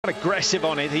Aggressive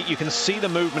on it. You can see the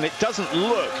movement. It doesn't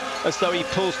look as though he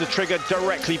pulls the trigger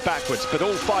directly backwards, but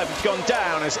all five have gone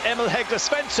down as Emil Hegle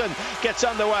Svendsen gets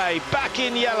underway. Back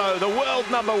in yellow, the world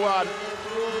 #1.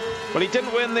 Well, he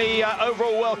didn't win the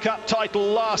overall World Cup title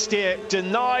last year,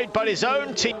 denied, but his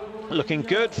own team looking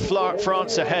good.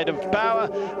 France ahead of Bauer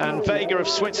and Vega of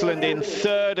Switzerland in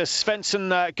third as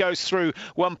Svendsen goes through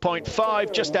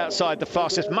 1.5, just outside the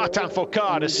fastest. Martin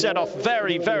Fourcade has set off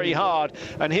very, very hard,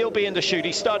 and he'll be in the shoot.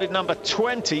 He started number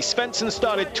 20. Svendsen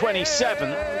started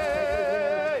 27.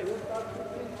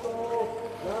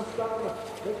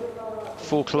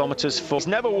 4 kilometers for. He's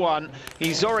never won.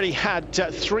 He's already had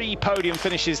 3 podium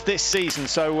finishes this season,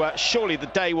 so surely the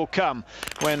day will come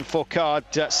when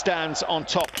Fourcade stands on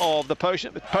top of the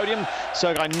podium.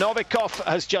 Sergei Novikov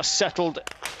has just settled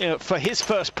for his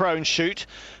first prone shoot,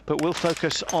 but we'll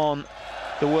focus on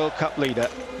the World Cup leader,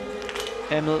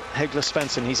 Emil Hegle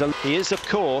Svendsen. He is, of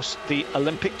course, the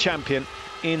Olympic champion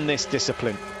in this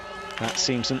discipline. That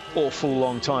seems an awful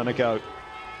long time ago.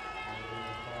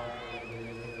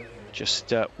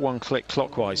 Just 1 click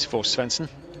clockwise for Svendsen.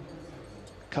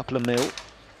 Couple of mil.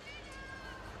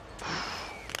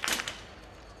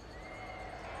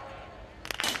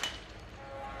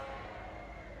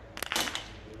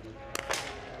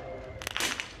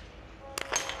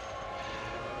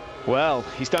 Well,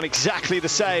 he's done exactly the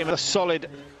same. A solid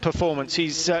performance.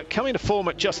 He's coming to form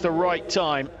at just the right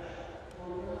time.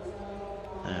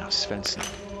 Now, Svendsen.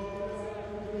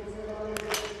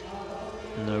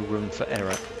 No room for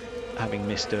error, having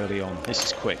missed early on. This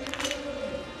is quick.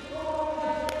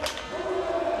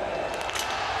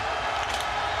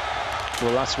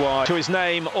 Well, that's why to his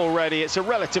name already. It's a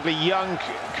relatively young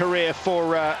career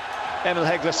for Emil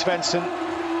Hegle Svendsen,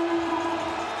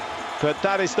 but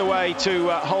that is the way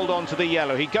to hold on to the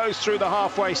yellow. He goes through the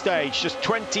halfway stage, just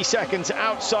 20 seconds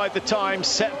outside the time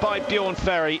set by Bjorn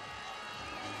Ferry.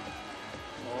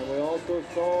 We also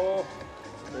saw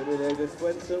Emil Hegle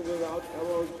Svendsen without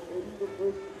arrows in the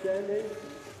first standing.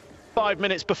 5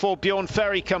 minutes before Bjorn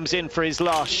Ferry comes in for his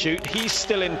last shoot. He's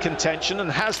still in contention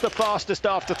and has the fastest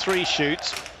after 3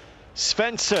 shoots.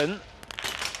 Svendsen,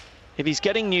 if he's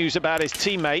getting news about his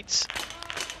teammates,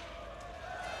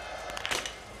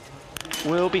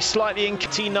 will be slightly in.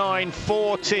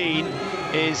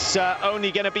 T9.14 is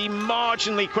only going to be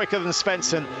marginally quicker than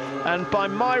Svendsen, and by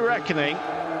my reckoning,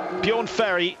 Bjorn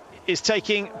Ferry is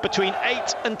taking between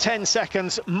 8 and 10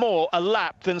 seconds more a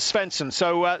lap than Svendsen,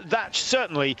 so that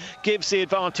certainly gives the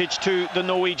advantage to the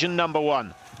Norwegian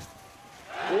 #1.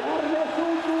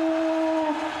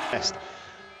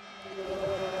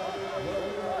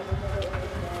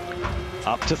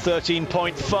 Up to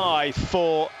 13.5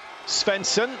 for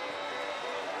Svendsen.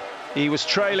 He was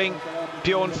trailing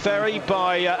Bjorn Ferry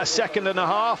by 1.5 seconds.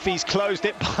 He's closed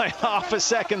it by half a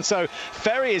second, so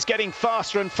Ferry is getting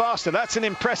faster and faster. That's an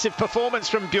impressive performance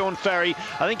from Bjorn Ferry.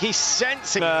 I think he's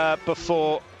sensing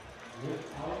before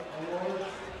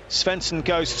Svendsen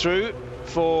goes through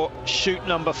for shoot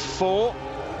number 4.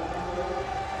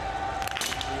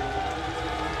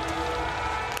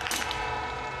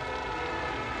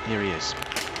 Here he is.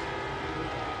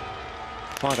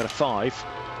 5 out of 5.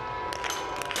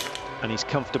 And he's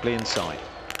comfortably inside.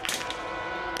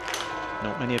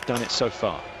 Not many have done it so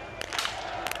far.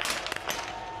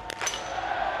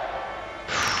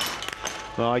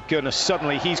 My goodness,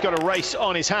 suddenly he's got a race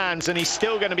on his hands, and he's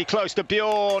still going to be close to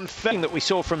Bjorn Ferry. That we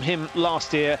saw from him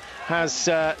last year has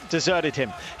deserted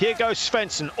him. Here goes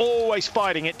Svendsen, always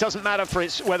fighting. It doesn't matter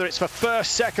whether it's for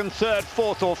 1st, 2nd, 3rd,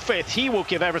 4th or 5th. He will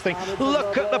give everything.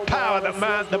 Look at the power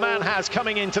that the man has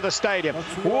coming into the stadium.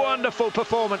 Wonderful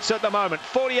performance at the moment.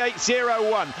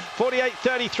 48.01,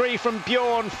 48.33 from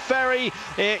Bjorn Ferry.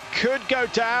 It could go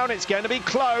down. It's going to be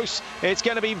close. It's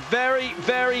going to be very,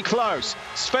 very close.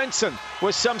 Svendsen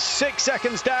was some 6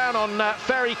 seconds down on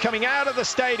Ferry coming out of the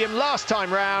stadium last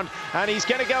time round, and he's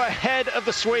going to go ahead of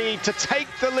the Swede to take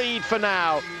the lead for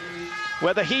now.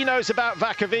 Whether he knows about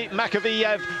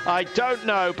Makoviev, I don't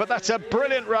know, but that's a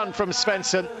brilliant run from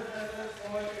Svendsen.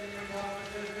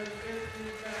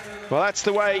 Well, that's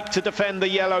the way to defend the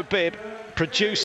yellow bib. Produce